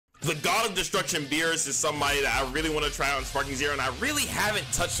The God of Destruction Beerus is somebody that I really want to try out in Sparking Zero, and I really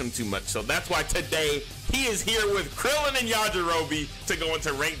haven't touched him too much. So that's why today he is here with Krillin and Yajirobe to go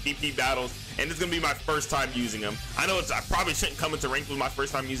into ranked DP battles, and it's gonna be my first time using him. I know I probably shouldn't come into ranked with my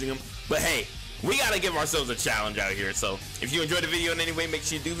first time using him, but hey, we gotta give ourselves a challenge out here. So if you enjoyed the video in any way, make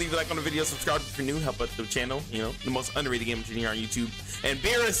sure you do leave a like on the video, subscribe if you're new, help out the channel, you know, the most underrated game engineer on YouTube. And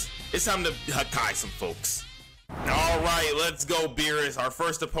Beerus, it's time to Hakai some folks. All right, let's go, Beerus. Our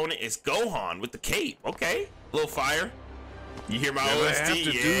first opponent is Gohan with the cape. Okay, a little fire. You hear my If OST? I have to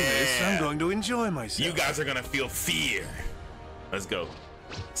do this, I'm going to enjoy myself. You guys are gonna feel fear. Let's go.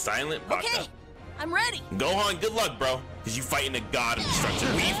 Silent Baka. Okay, I'm ready. Gohan, good luck, bro, because you fighting the God of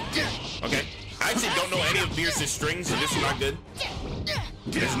Destruction. Weave. Okay. I actually don't know any of Beerus' strings, so this is not good.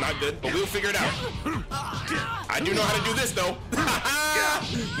 This is not good, but we'll figure it out. I do know how to do this, though.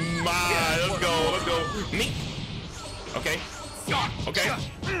 Let's go. Let's go. Me. Okay. Okay.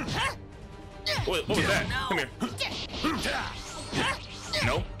 What was that? Come here.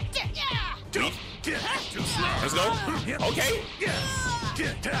 No. Weave. Let's go. Okay.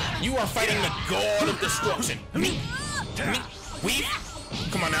 You are fighting the God of Destruction. Me. Weave.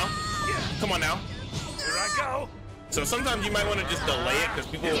 Come on now. Come on now. Here I go. So sometimes you might want to just delay it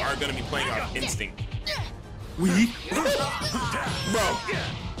because people are going to be playing on instinct. We? Bro.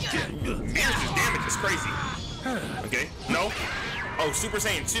 Beerus' damage is crazy. Okay. No. Oh, Super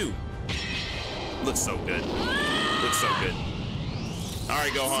Saiyan 2. Looks so good. Looks so good. All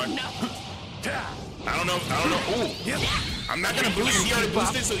right, Gohan. I don't know. Ooh. I'm not going to boost. He already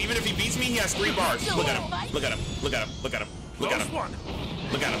boosted, so even if he beats me, he has 3 bars. Look at him. Look at him. Look at him. Look at him. Look at him.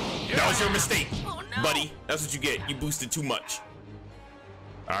 Look at him. That was your mistake, buddy. That's what you get. You boosted too much.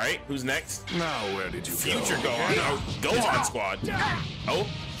 All right, who's next? Now where did you Future go? Gohan. Oh, Gohan squad. Oh,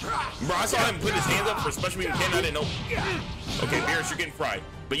 bro, I saw him put his hands up for special meeting 10. I didn't know. Okay, Beerus, you're getting fried.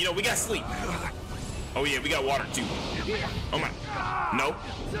 But you know, we got sleep. Oh yeah, we got water too. Oh my. No.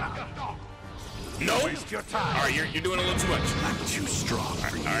 No. All right, you're doing a little too much. I'm too strong.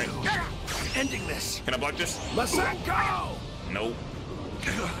 All right. Ending this. Can I block this? Let's go. No.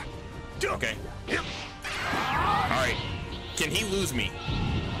 Okay. Alright. Can he lose me?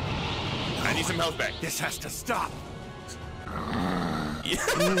 I need some health back. This has to stop.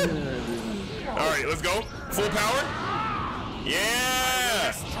 Alright, let's go. Full power.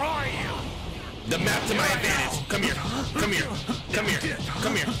 Yeah! Destroy you. The map to my advantage. Come here. Come here. Come here.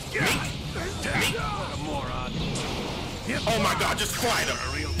 Come here. Mink. Mink. Oh my god, just fried him.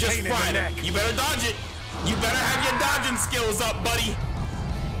 Just fried him. You better dodge it. You better have your dodging skills up, buddy.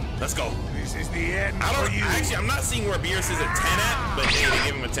 Let's go. This is the end for you. Actually, I'm not seeing where Beerus is a 10 at, but hey, they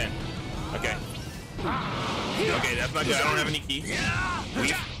gave him a 10. Okay. Okay, that's not good. I don't have any key.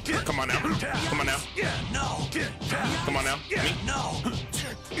 Weave. Come on now. Come on now. Come on now. Me.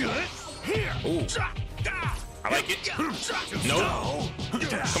 Ooh. I like it. No.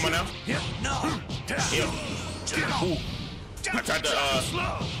 Come on now. Yeah. Ooh. I tried to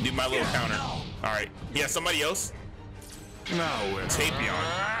do my little counter. All right. Yeah, somebody else. Now we're Tapion.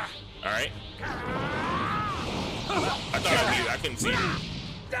 All right. I thought I couldn't see you.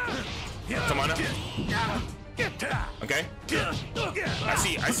 Come on now. Okay. I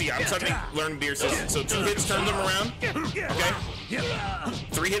see. I'm starting to learn Beerus. So 2 hits turns them around. Okay.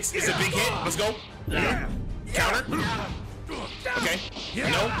 3 hits is a big hit. Let's go. Counter. Okay.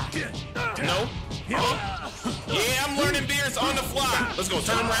 No. No. Yeah, I'm learning Beerus on the fly. Let's go.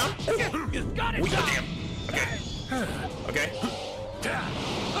 Turn him around. Oh, damn. Okay. Okay.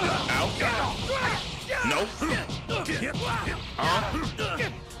 Ow. No.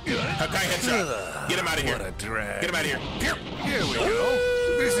 Hakai headshot. Get him out of here. What a drag. Get him out of here. Here we go.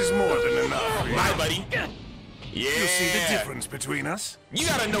 This is more than enough. Bye, buddy. Yeah. You see the difference between us? You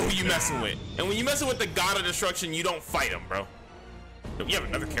gotta know who you messing with. And when you messing with the God of Destruction, you don't fight him, bro. You have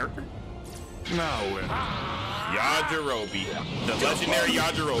another character? Now we're Yajirobe. The legendary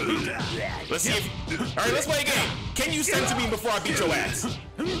Yajirobe. Let's see if... Alright, let's play a game. Can you censor me before I beat your ass?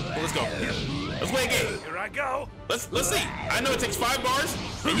 Well, let's go. Let's play a game. Here I go. Let's see. I know it takes 5 bars,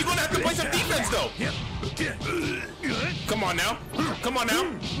 and you're gonna have to play some defense though. Come on now. Come on now.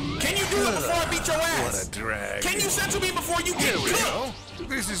 Can you do it before I beat your ass? What a drag. Can you censor me before you get cooked?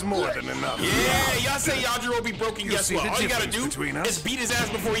 This is more than enough. Yeah, y'all say Yajirobe broken. Guess what? All you gotta do is beat his ass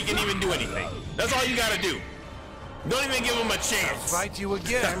before he can even do anything. That's all you gotta do. Don't even give him a chance. I'll fight you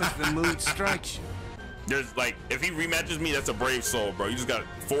again if the mood strikes you. There's like, if he rematches me, that's a brave soul, bro. You just got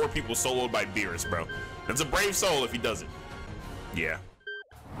 4 people soloed by Beerus, bro. That's a brave soul if he does it. Yeah.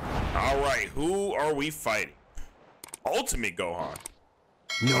 All right, who are we fighting? Ultimate Gohan.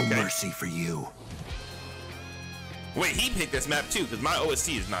 No mercy for you. Wait, he picked this map too, because my OST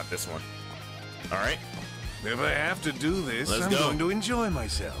is not this one. All right. If I have to do this, I'm going to enjoy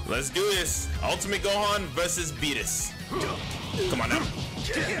myself. Let's do this. Ultimate Gohan versus Beerus. Come on now.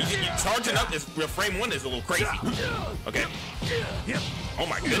 You charging up this frame 1 is a little crazy. Okay. Oh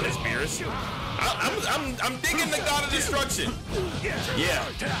my goodness, Beerus. I'm digging the God of Destruction. Yeah.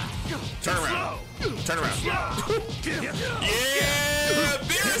 Turn around. Turn around. Yeah,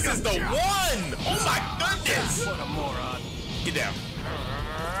 Beerus is the one. Oh my goodness. What a moron. Get down.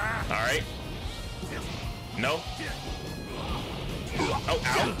 All right. No. Oh,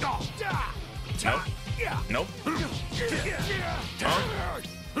 ow. No. No.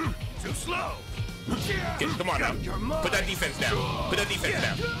 Too slow. Okay, come on now. Put that defense down. Put that defense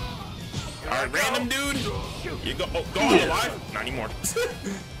down. All right, random dude. You go. Oh, Gohan alive? Not anymore.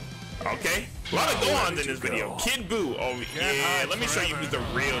 Okay. A lot of Gohans in this video. Kid Buu. Oh yeah. Let me show you who's the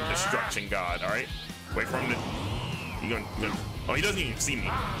real destruction god. All right. Wait for him to. You gonna? Oh, he doesn't even see me.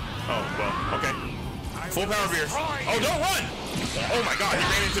 Oh well. Okay. Full power Beerus. Oh, don't run! Oh my god, he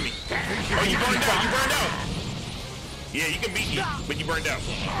ran into me. Oh, you burned out. You burned out. Yeah, you can beat me, but you burned out.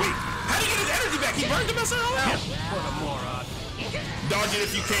 Wait, how did he get his energy back? He burned himself out. What a moron. Dodge it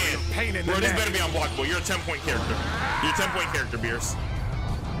if you can. Bro, this better be unblockable. You're a 10-point character. You're a 10-point character, Beerus.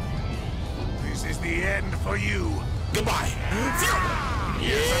 This is the end for you. Goodbye.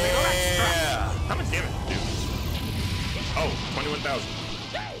 Yeah. How much damage did you do? Oh, 21,000.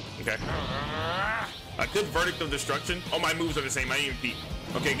 Okay. A good verdict of destruction. Oh, my moves are the same. I didn't even peek.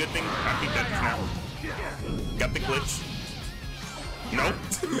 Okay, good thing I peeked that just now. Got the glitch. Nope.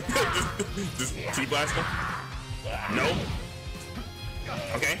 just Chi blast him. Nope.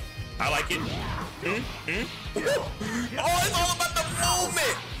 Okay. I like it. Oh, it's all about the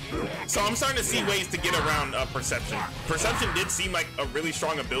movement. So I'm starting to see ways to get around perception. Perception did seem like a really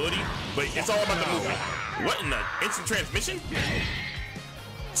strong ability, but it's all about the movement. What in the instant transmission?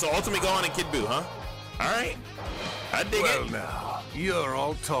 So Ultimate Gohan and Kid Buu, huh? Alright. I dig it. Well now, you're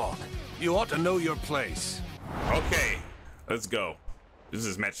all talk. You ought to know your place. Okay, let's go. This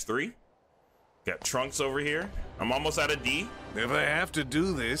is match 3. Got Trunks over here. I'm almost out of D. If I have to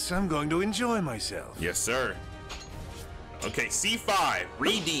do this, I'm going to enjoy myself. Yes, sir. Okay, C5,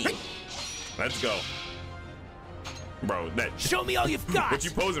 re-D. Let's go. Bro, that... Show me all you've got! What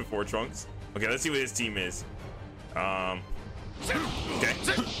you posing for, Trunks? Okay, let's see what his team is. Okay.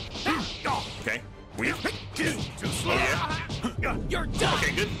 Okay. Weird. Oh, yeah. You're done!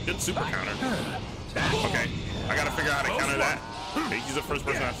 Okay, good super counter. Okay, I gotta figure out how to counter that. He's the first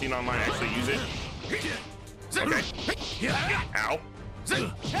person I've seen online actually use it. Okay. Ow.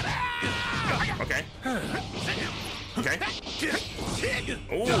 Okay. Okay.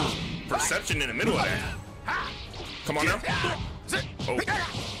 Ooh, perception in the middle of that. Come on now. Oh.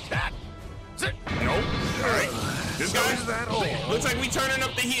 Nope. Alright. This guy looks like we turning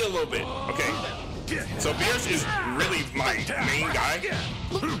up the heat a little bit. Okay. So Beerus is really my main guy.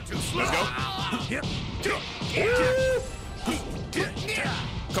 Let's go.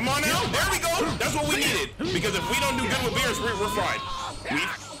 Come on now. There we go. That's what we needed. Because if we don't do good with Beerus, we're fried.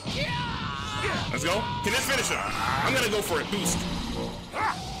 Let's go. Can this finish him? I'm gonna go for it. Boost.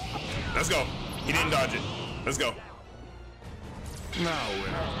 Let's go. He didn't dodge it. Let's go. Now,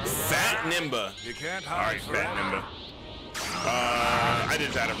 Fat Nimba. You can't hide. Alright, Fat Nimba. I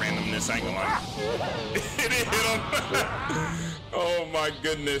just had a randomness. I ain't gonna lie. It didn't hit him. Oh my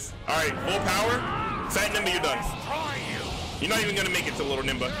goodness. Alright, full power. Fat Nimba, you're done. You're not even gonna make it to Little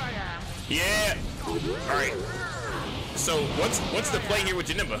Nimba. Yeah. Alright. So what's the play here with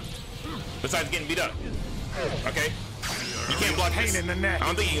your Nimba? Besides getting beat up. Okay. You can't block this. I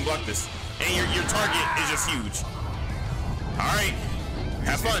don't think you can block this. And your target is just huge. Alright.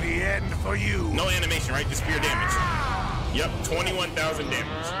 Have fun. The end for you. No animation, right? Just pure damage. Yep, 21,000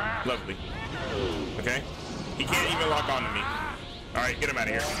 damage. Lovely. Okay. He can't even lock onto me. Alright, get him out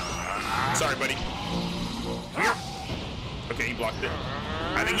of here. Sorry, buddy. Here. Okay, he blocked it.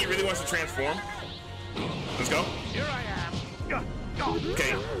 I think he really wants to transform. Let's go. Here I am.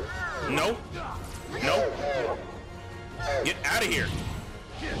 Okay. No. No. Get out of here.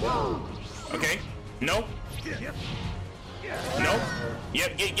 Okay. No. No.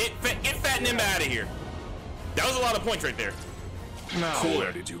 Yep. Get Fat Nimba out of here. That was a lot of points right there. Now, Cooler.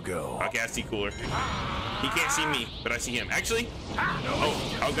 where did you go? Okay, I see Cooler. He can't see me, but I see him. Actually,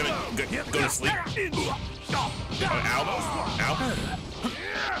 oh, I was gonna go to sleep. Oh, ow. Ow.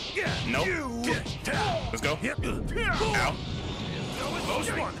 No. Let's go. Ow.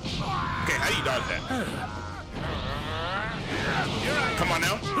 Okay, how do you dodge that? Come on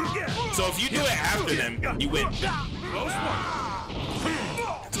now. So if you do it after them, you win. Let's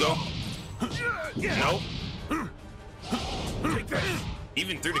go. No.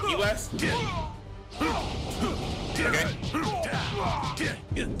 Even through the key blast? Okay.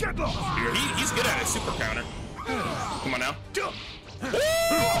 He's good at it. Super counter. Come on now.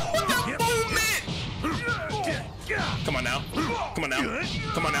 Movement! Come on now. Come on now.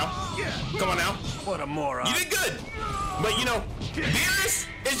 Come on now. Come on now. What a moron. You did good. But you know, Beerus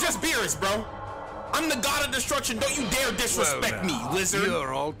is just Beerus, bro. I'm the God of Destruction. Don't you dare disrespect me, lizard.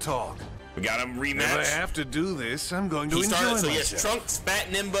 You're all talk. We got him rematch. If I have to do this, I'm going to He enjoy started, so myself. yes, Trunks, Fat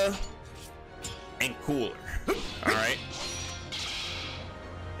Nimba, and Cooler. All right.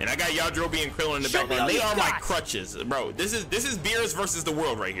 And I got Yajirobe and Krillin in the background. They are my crutches, bro. This is Beerus versus the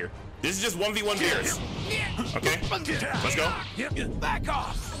world right here. This is just 1v1 Beerus. Okay, let's go. Back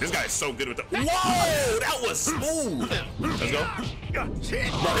off. This guy is so good with the. Whoa, that was smooth. Let's go.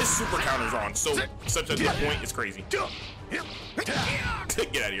 Bro, his super counters are on such a good point. It's crazy. Get out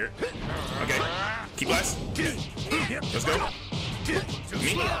of here. Okay, keep blast. Let's go.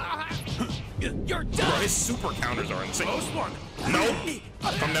 Me. You're Bro, done. his super counters are insane. No.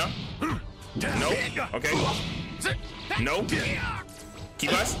 Come down. No. Okay. No. Keep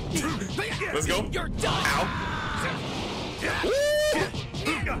blast. Let's go. You're done. Ow. Woo!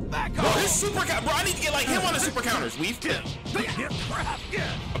 Back Bro, off. his super count. Bro, I need to get like him on the super counters. Weave.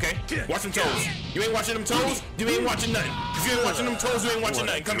 Okay. Watch them toes. You ain't watching them toes. You ain't watching nothing. If you ain't watching them toes, you ain't watching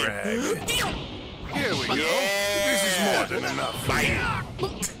nothing. Come here. Here we go. Yeah. This is more than enough. Bite.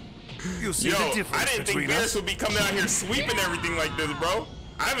 You'll see Yo, the I difference didn't think between Beerus us. would be coming out here sweeping everything like this, bro.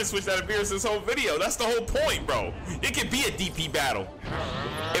 I haven't switched out of Beerus this whole video. That's the whole point, bro. It could be a DP battle.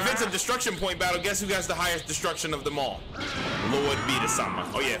 If it's a destruction point battle, guess who has the highest destruction of them all? Lord be the summer.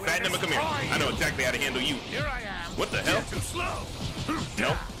 Oh yeah, Fat Nimba, come here. I know exactly how to handle you. Here I am. What the hell? Too slow.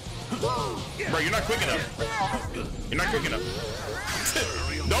 No. Bro, you're not quick enough. You're not quick enough.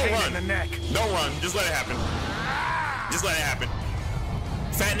 Don't Pain run. in the neck. Don't run. Just let it happen. Just let it happen.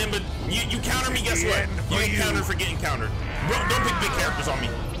 Fat Nimba, you counter me, guess what? You get countered for getting countered. Bro, don't pick big characters on me.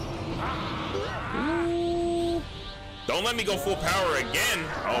 Don't let me go full power again.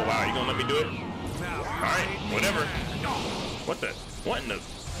 Oh, wow, you gonna let me do it? All right, whatever. What the? What in the?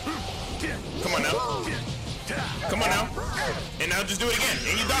 Come on now. Come on now. And now just do it again,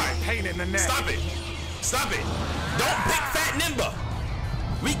 and you die. Pain in the neck. Stop it. Stop it. Don't pick Fat Nimba.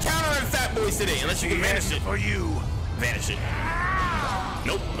 We countering Fat Boys today, unless you can vanish it. For you. Vanish it.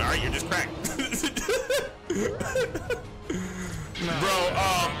 Nope. All right, you're just cracked. Bro,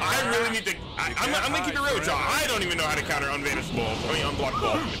 I really need to. I'm gonna keep it real with y'all. I don't even know how to counter unvanished balls. I mean, unblocked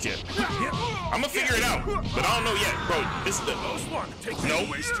balls yet. I'm gonna figure it out, but I don't know yet, bro. This is the. No.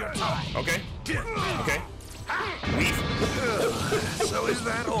 Okay. Okay. Weave. So is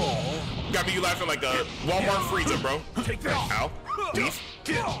that all? Got me you laughing like a Walmart freezer, bro. Take that. Ow. Weave.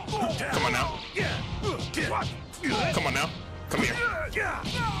 Come on now. Come on now. Come here.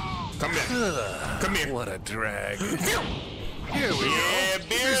 Come here. Come here. What a drag. Here Here we go. Yeah,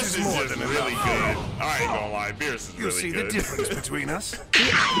 Beerus This is is more just than really enough. good. I ain't gonna lie, Beerus is You'll really see good. the difference between us. he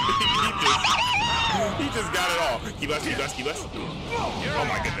just got it all. Keep us, keep us, keep us. Oh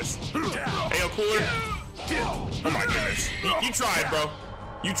my goodness. Hey, yo, Cooler. Oh my goodness. You tried, bro.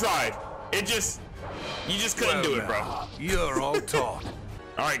 You tried. You just couldn't do it, bro. You're all talk.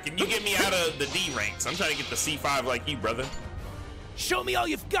 All right, can you get me out of the D ranks? I'm trying to get the C5 like you, brother. Show me all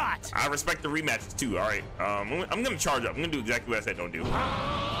you've got. I respect the rematch too. All right, I'm gonna charge up. I'm gonna do exactly what I said don't do. All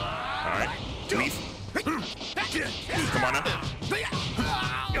right, Leaf. Come on now.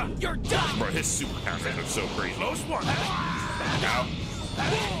 You're done. Bro, his super counters are so crazy. Close one. Ow.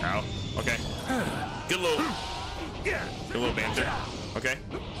 Ow. Okay. Good little banter. Okay.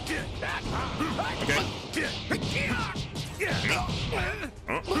 Okay.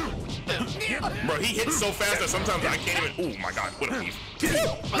 Bro, he hits so fast that sometimes I can't even. Oh my god, what a beef.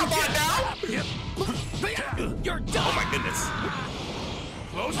 Come on now. You're done. Oh my goodness.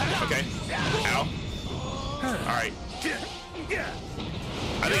 Okay. Ow. Alright.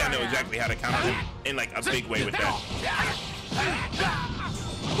 I think I know exactly how to counter him in like a big way with that.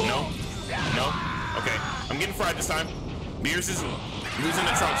 No. No. Okay. I'm getting fried this time. Beerus is losing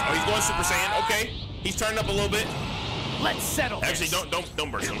the Trunks. Oh, he's going Super Saiyan. Okay. He's turning up a little bit. Let's settle Actually, this.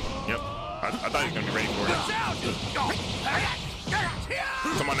 don't burst him. Yep. I thought he was gonna be ready for it.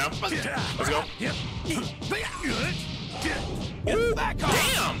 Come on now. Let's go. Ooh,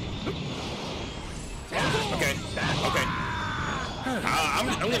 damn. Okay. Okay. I'm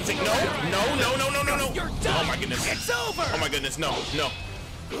gonna take no. Oh my goodness. It's over. Oh my goodness. No. No.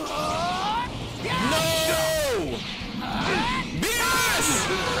 No. Beerus.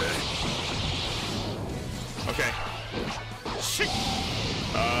 Okay.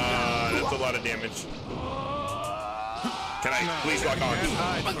 That's a lot of damage. Can I please lock on?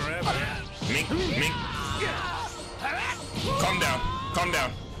 Hide forever. Mink, Mink. Calm down. Calm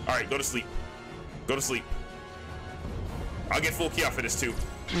down. All right, go to sleep. Go to sleep. I'll get full key off of this too.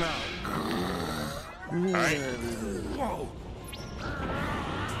 No. All right. Whoa.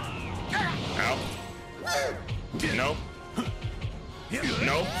 Ow. No.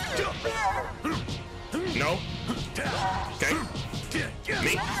 No. No. Okay.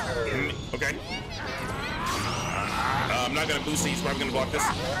 Me. Okay. I'm not gonna boost it. He's probably gonna block this.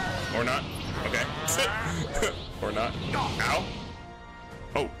 Or not. Okay. Or not. Ow.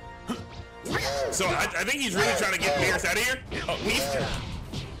 Oh. So I think he's really trying to get Beerus out of here. Oh, leave.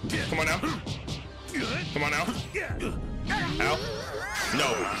 Come on now. Come on now. Ow.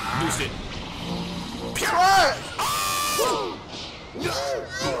 No. Boost it.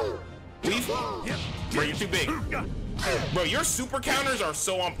 Leave. Bro, you're too big. Bro, your super counters are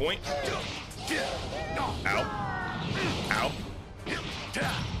so on point. Ow. Ow.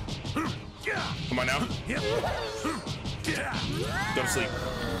 Come on now. Go to sleep.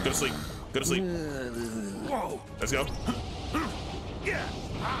 Go to sleep. Go to sleep. Let's go.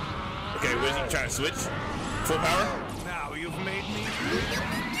 Okay, what is he trying to switch? Full power? Now you've made me.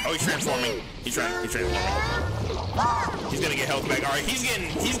 Oh, he's transforming. He's transforming. He's gonna get health back. All right, he's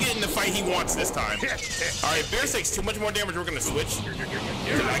getting the fight he wants this time. All right, Beerus takes too much more damage. We're gonna switch.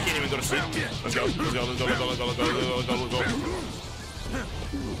 I can't even go to sleep. Let's go. Let's go. Let's go. Let's go. Let's go. Let's go. Let's go. Let's go.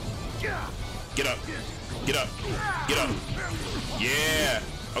 Get up. Get up. Get up. Yeah.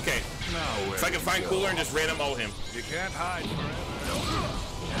 Okay. If I can find Cooler and just random ult him. You can't hide forever.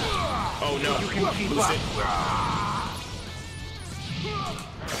 Oh no. Boost it.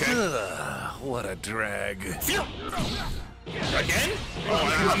 Okay. What a drag. Again?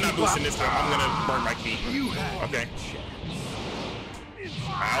 Oh, I'm not boosting this time. I'm gonna burn my key. Okay.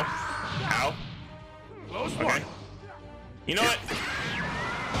 Ow. Ow. Okay. You know what?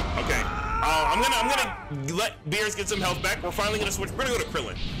 Okay. I'm gonna let Beerus get some health back. We're finally gonna switch. We're gonna go to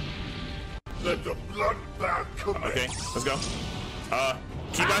Krillin. Let the bloodbath commence. Okay, let's go.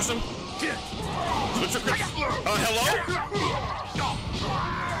 Key blast him. Switch to Krillin. Hello?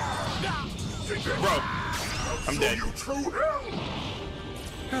 Bro, I'm dead. You true hell.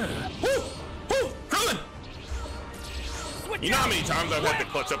 Woo! Woo! Krillin! You know how many times I've had to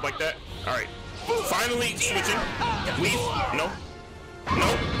clutch up like that? Alright. Finally switching. Leave. No. No.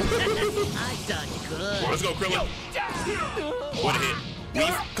 I done good. Let's go, Krillin. What a hit.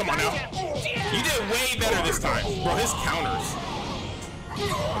 Leave. Come on now. You did way better this time. Bro, his counters.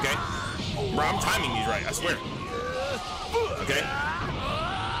 Okay. Bro, I'm timing these right, I swear. Okay.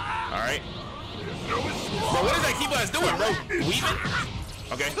 Alright. Bro, what is that key blast doing, bro? Weaving?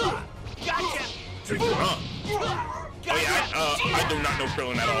 Okay. Oh yeah, I do not know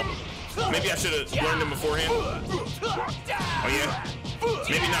Krillin at all. Maybe I should have learned him beforehand. Oh yeah?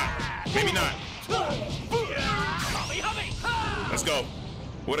 Maybe not. Maybe not. Let's go.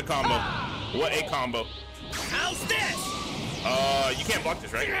 What a combo. What a combo. How's this? You can't block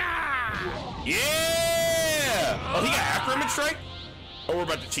this, right? Yeah! Oh, he got Afro Image Strike? Oh, we're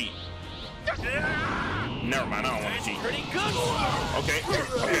about to cheat. Never mind, I don't want to cheat. Pretty good. Okay,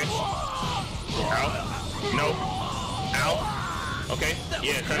 okay. Ow. No. Ow. Okay.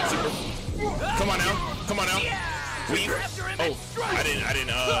 Yeah, try to super. Come on now. Come on now. Weave. Oh, I didn't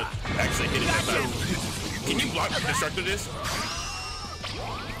actually hit it that time. Can you block Destructo this?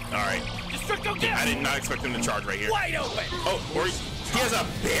 Alright. I did not expect him to charge right here. Wide open. Oh, or he has a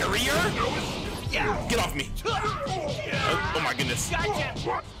barrier? Get off me. Oh my goodness.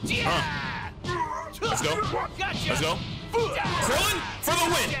 Let's go. Let's go. Krillin for the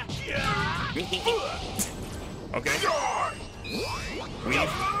win. Okay.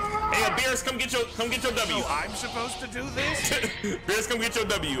 Weave. Hey, Beerus, come get your W. So I'm supposed to do this? Beerus, come get your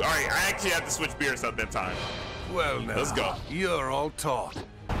W. All right, I actually have to switch Beerus up that time. Well, now, let's go. You're all talk.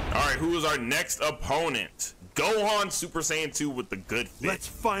 All right, who is our next opponent? Gohan Super Saiyan 2 with the good fit. Let's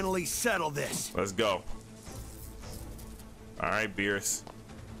finally settle this. Let's go. All right, Beerus.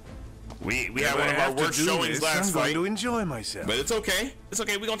 We had one of our worst showings last fight. I'm going to enjoy myself. But it's okay. It's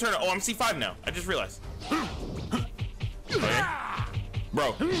okay. We're going to turn it. Oh, I'm C5 now. I just realized. Okay.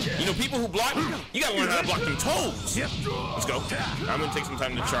 Bro, you know people who block, you got to learn how to block them toes. Let's go. I'm going to take some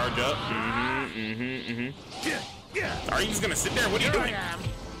time to charge up. Are you just going to sit there? What are you doing?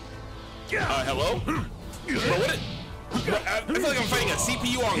 Hello? Bro, I feel like I'm fighting a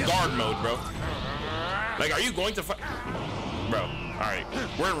CPU on guard mode, bro. Like, are you going to fight? Bro, alright.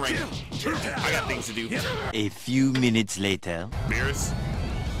 We're in rank. I got things to do. A few minutes later. Beerus,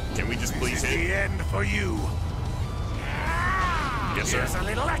 can we just please hit? The end for you. Yes, sir. Here's a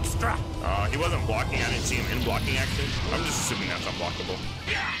little extra. He wasn't blocking. I didn't see him in blocking action. I'm just assuming that's unblockable.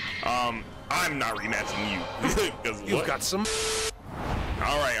 I'm not rematching you. Because You've got some.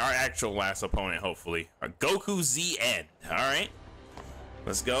 All right, our actual last opponent, hopefully. Goku ZN. All right.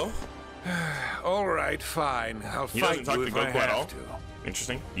 Let's go. All right, fine. I'll He fight doesn't talk you to if I Goku at all. have to.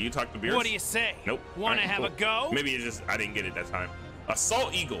 Interesting. Do you talk to Beerus? What do you say? Nope. Wanna All right, have a cool. go? Maybe it's just I didn't get it that time.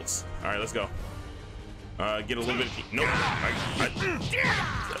 Assault Eagles. All right, let's go. Get a little bit of... Nope. I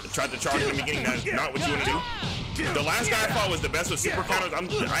tried to charge in the beginning. That's not what you want to do. The last guy I fought was the best with super counters.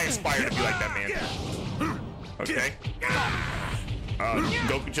 I aspire to be like that, man. Okay.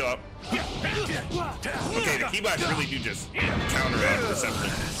 Goku, chill up. Okay, the key blocks really do just counter perception.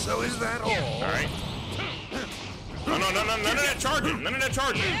 So is that all? All right. No, none of that charging. None of that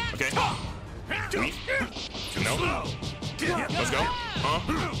charging. Okay. Sweet. No. Let's go.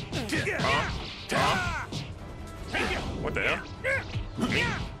 What the hell? Me?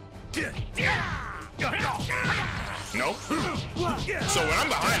 No. So when I'm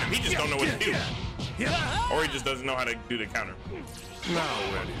behind him, he just don't know what to do. Or he just doesn't know how to do the counter. Now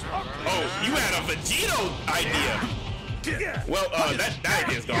ready. Oh, you had a Vegito idea. Well, that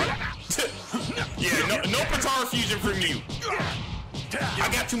idea's gone. Yeah, no Patara fusion from you. I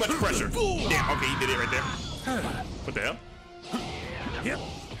got too much pressure. Damn, okay, he did it right there. What the hell?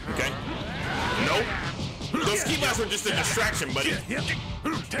 Okay. No. Those key blasts were just a distraction, buddy.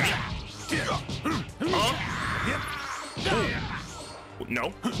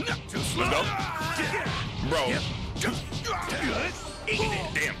 No. Let's go. Bro.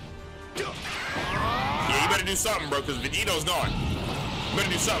 Damn. Yeah, you better do something, bro, because Vegito's gone. You better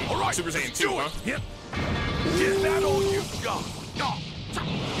do something. Super Saiyan 2, huh? Is that all you've got?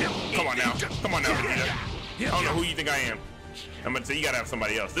 Come on now. Come on now, Vegeta. I don't know who you think I am. I'm gonna say you gotta have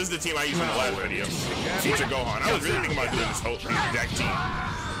somebody else. This is the team I used in the last video. Future Gohan. I was really thinking about doing this whole exact team.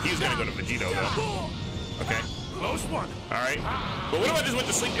 He was gonna go to Vegito though. Okay. Close one. Alright. But what if I just went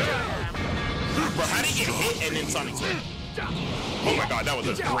to sleep though? Bro, how did he get hit and then Sonic Sphere? Oh my god, that was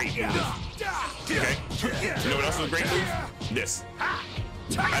a great move. Okay. You know what else was a great move? This.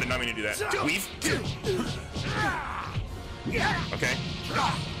 I did not mean to do that. Weave. Okay.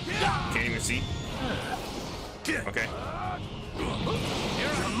 Can't even see. Okay.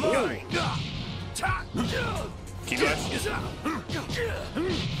 Key blast.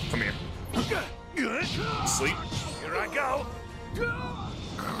 Come here. Sleep. Here I go.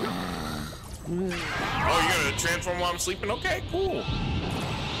 Oh, you're gonna transform while I'm sleeping? Okay, cool.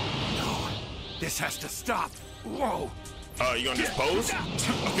 This has to stop. Whoa. You gonna just pose?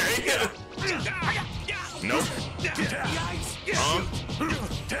 Okay. Nope.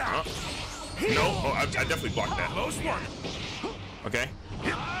 No. Oh, I definitely blocked that. Close one. Okay.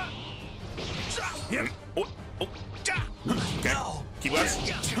 Oh. Okay. Key blast.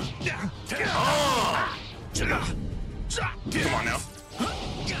 Oh. Come on now.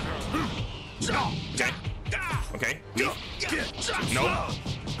 Okay. Okay. No.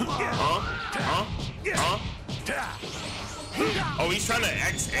 Oh, he's trying to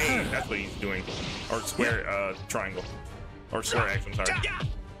XA. That's what he's doing. Or square, triangle. Or square X, I'm sorry.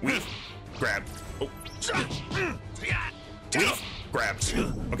 Weave. Grab. Oh. Weave. Grab.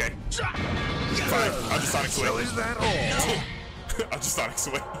 Okay. Fine. I'll just Sonic Sway. So is that all? I'll just Sonic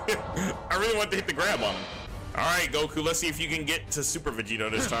Sway. I really want to hit the grab on him. Alright, Goku, let's see if you can get to Super Vegito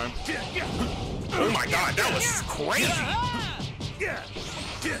this time. Oh my god, that was crazy!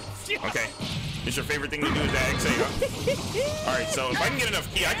 Okay. It's your favorite thing to do is that XA, huh? Alright, so if I can get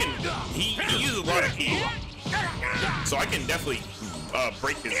enough ki, I can... He uses a lot of ki. So I can definitely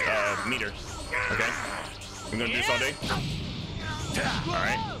break his meter. Okay? I'm gonna do this all day.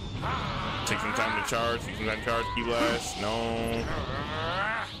 Alright. Take some time to charge. Take some time to charge. Ki blast. No.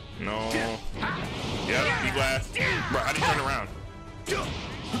 No. Yep, Ki blast. Bro, how did he turn around?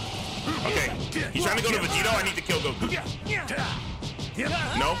 Okay. He's trying to go to Vegito. I need to kill Goku.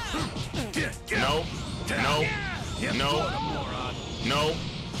 No. No. No. No. No.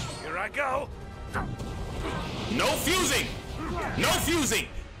 Here I go. No fusing! No fusing!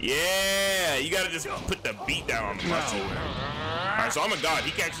 Yeah, you gotta just put the beat down on the muscle. Alright, so I'm a god.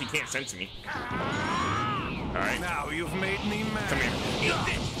 He actually can't sense me. Alright. Now you've made me mad. Come here.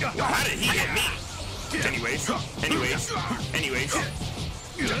 How did he hit me? Anyways.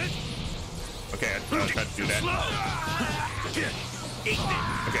 Okay, I tried to do that.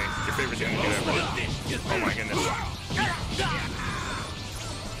 Okay, your favorite thing to do that, bro. Oh my goodness.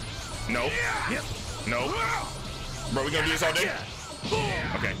 No. No. Bro, we gonna do this all day?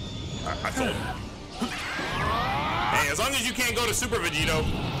 Okay. I told him. Hey, as long as you can't go to Super Vegito,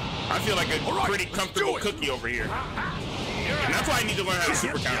 I feel like a pretty comfortable cookie over here. And that's why I need to learn how to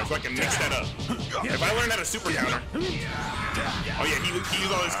super counter so I can mix that up. If I learn how to super counter, oh yeah, he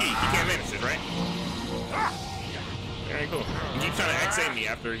used all his ki. He can't vanish it, right? Alright, cool. He keeps trying to XA me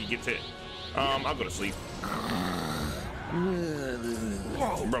after he gets hit. I'll go to sleep.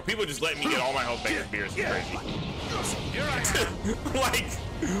 Bro, people just let me get all my health back with Beerus. It's crazy. Like,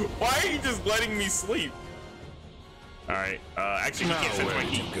 why are you just letting me sleep? Alright, actually he can't sense my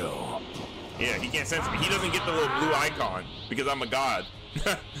ki. Yeah, he can't sense me. He doesn't get the little blue icon because I'm a god.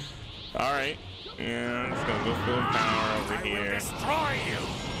 Alright. Yeah, I'm just gonna go full power over here. Destroy you.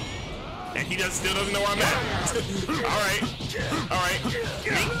 And he still doesn't know where I'm at. Alright. Alright.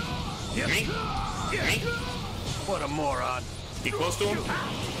 Me. What a moron. Get close to him.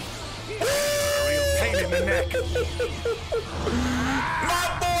 Real pain in the neck. My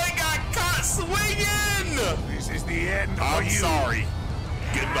boy got caught swinging! This is the end for I'm you. sorry.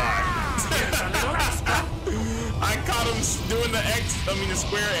 Goodbye. I caught him doing the the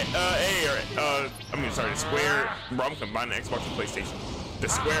square the square, bro, I'm combining Xbox and PlayStation. The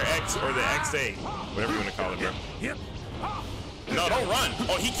square X or the XA, whatever you want to call it, bro. Yep. No, don't run.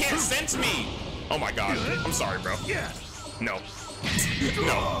 Oh, he can't sense me. Oh my god. I'm sorry, bro. Yeah. No.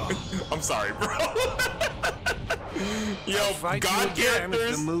 No. I'm sorry, bro. Yo, God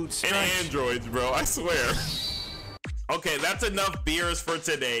characters and androids, bro. I swear. Okay, that's enough Beerus for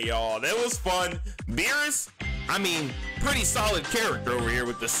today, y'all. That was fun. Beerus, I mean, pretty solid character over here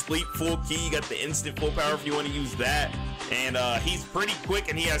with the sleep full ki. You got the instant full power if you want to use that. And he's pretty quick,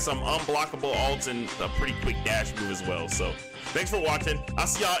 and he has some unblockable ults and a pretty quick dash move as well. So thanks for watching. I'll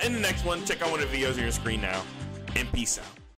see y'all in the next one. Check out one of the videos on your screen now. And peace out.